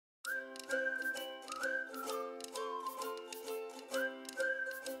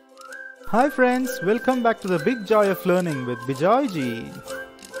Hi friends, welcome back to the Big Joy of Learning with Bijoy ji.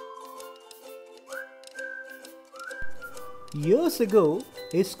 Years ago,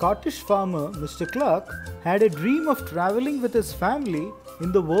 a Scottish farmer, Mr. Clark, had a dream of traveling with his family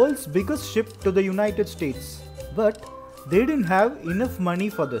in the world's biggest ship to the United States. But they didn't have enough money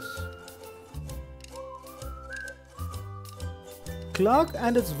for this. Clark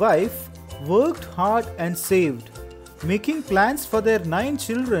and his wife worked hard and saved, making plans for their 9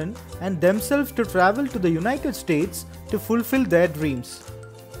 children and themselves to travel to the United States to fulfill their dreams.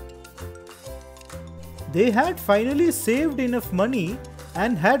 They had finally saved enough money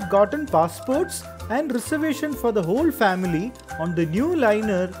and had gotten passports and reservation for the whole family on the new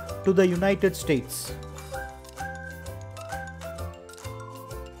liner to the United States.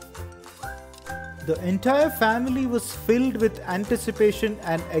 The entire family was filled with anticipation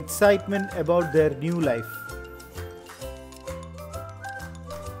and excitement about their new life.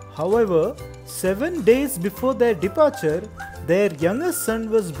 However, 7 days before their departure, their youngest son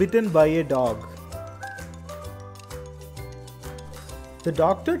was bitten by a dog. The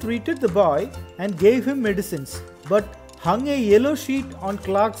doctor treated the boy and gave him medicines, but hung a yellow sheet on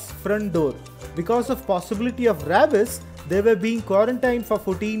Clark's front door. Because of possibility of rabies, they were being quarantined for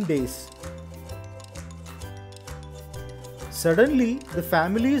 14 days. Suddenly, the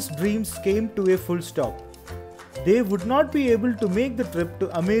family's dreams came to a full stop. They would not be able to make the trip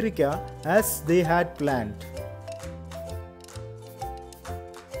to America as they had planned.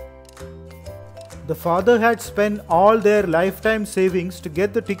 The father had spent all their lifetime savings to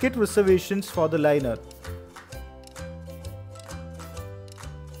get the ticket reservations for the liner.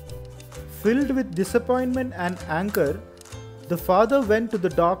 Filled with disappointment and anger, the father went to the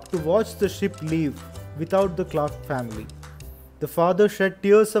dock to watch the ship leave without the Clark family. The father shed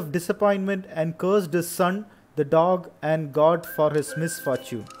tears of disappointment and cursed his son, the dog, and God for his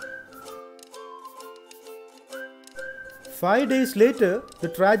misfortune. 5 days later, the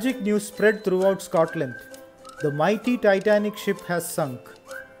tragic news spread throughout Scotland. The mighty Titanic ship has sunk.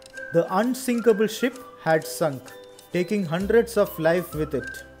 The unsinkable ship had sunk, taking hundreds of lives with it.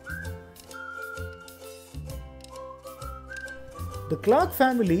 The Clark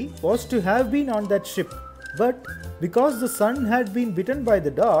family was to have been on that ship, but because the son had been bitten by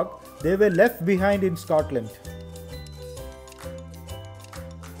the dog, they were left behind in Scotland.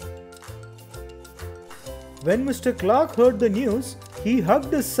 When Mr. Clark heard the news, he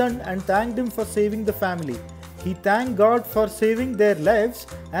hugged his son and thanked him for saving the family. He thanked God for saving their lives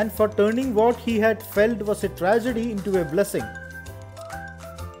and for turning what he had felt was a tragedy into a blessing.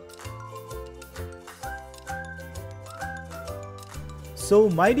 So,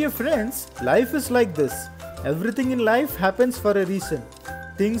 my dear friends, life is like this. Everything in life happens for a reason.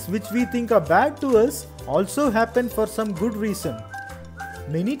 Things which we think are bad to us also happen for some good reason.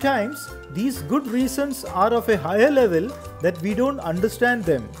 Many times, these good reasons are of a higher level that we don't understand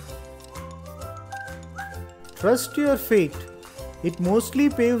them. Trust your fate. It mostly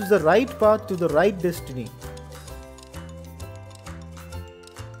paves the right path to the right destiny.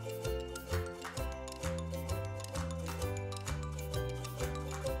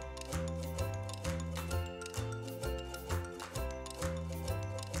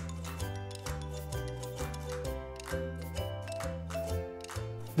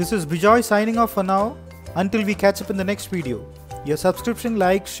 This is Bijoy signing off for now. Until we catch up in the next video. Your subscription,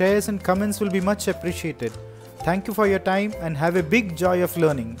 likes, shares and comments will be much appreciated. Thank you for your time and have a big joy of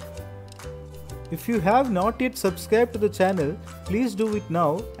learning. If you have not yet subscribed to the channel, please do it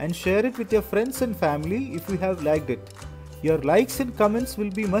now and share it with your friends and family if you have liked it. Your likes and comments will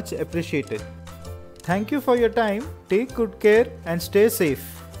be much appreciated. Thank you for your time. Take good care and stay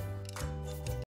safe.